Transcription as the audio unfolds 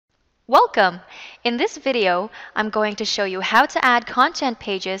Welcome! In this video, I'm going to show you how to add content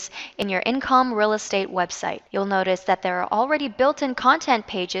pages in your Income Real Estate website. You'll notice that there are already built-in content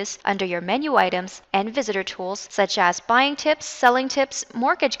pages under your menu items and visitor tools such as buying tips, selling tips,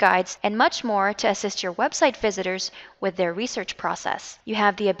 mortgage guides, and much more to assist your website visitors with their research process. You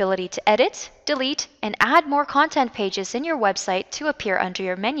have the ability to edit, delete, and add more content pages in your website to appear under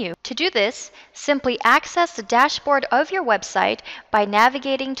your menu. To do this, simply access the dashboard of your website by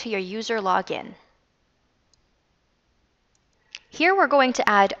navigating to your user login. Here we're going to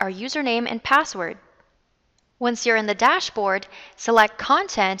add our username and password. Once you're in the dashboard, select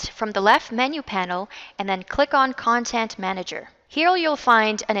Content from the left menu panel and then click on Content Manager. Here you'll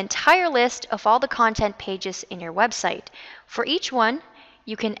find an entire list of all the content pages in your website. For each one,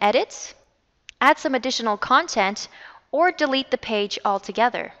 you can edit, add some additional content, or delete the page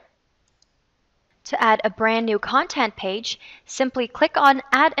altogether. To add a brand new content page, simply click on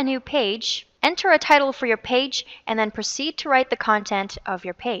Add a New Page, enter a title for your page, and then proceed to write the content of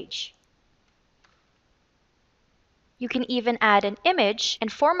your page. You can even add an image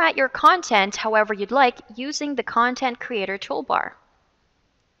and format your content however you'd like using the Content Creator toolbar.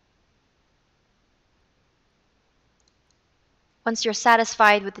 Once you're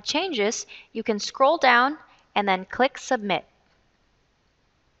satisfied with the changes, you can scroll down and then click Submit.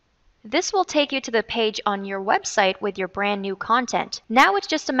 This will take you to the page on your website with your brand new content. Now it's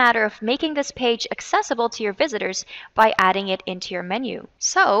just a matter of making this page accessible to your visitors by adding it into your menu.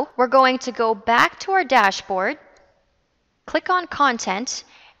 So we're going to go back to our dashboard, click on Content,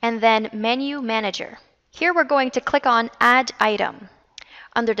 and then Menu Manager. Here we're going to click on Add Item.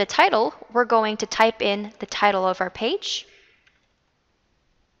 Under the title, we're going to type in the title of our page.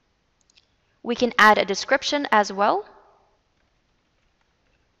 We can add a description as well.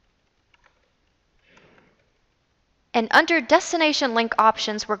 And under Destination Link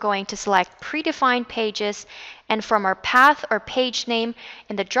Options, we're going to select Predefined Pages, and from our path or page name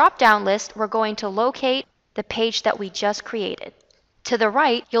in the drop-down list, we're going to locate the page that we just created. To the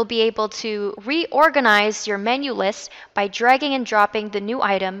right, you'll be able to reorganize your menu list by dragging and dropping the new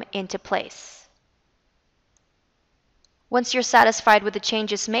item into place. Once you're satisfied with the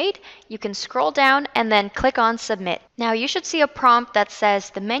changes made, you can scroll down and then click on Submit. Now you should see a prompt that says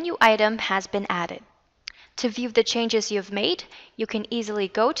the menu item has been added. To view the changes you've made, you can easily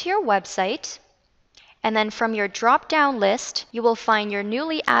go to your website, and then from your drop-down list, you will find your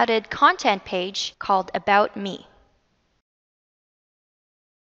newly added content page called About Me.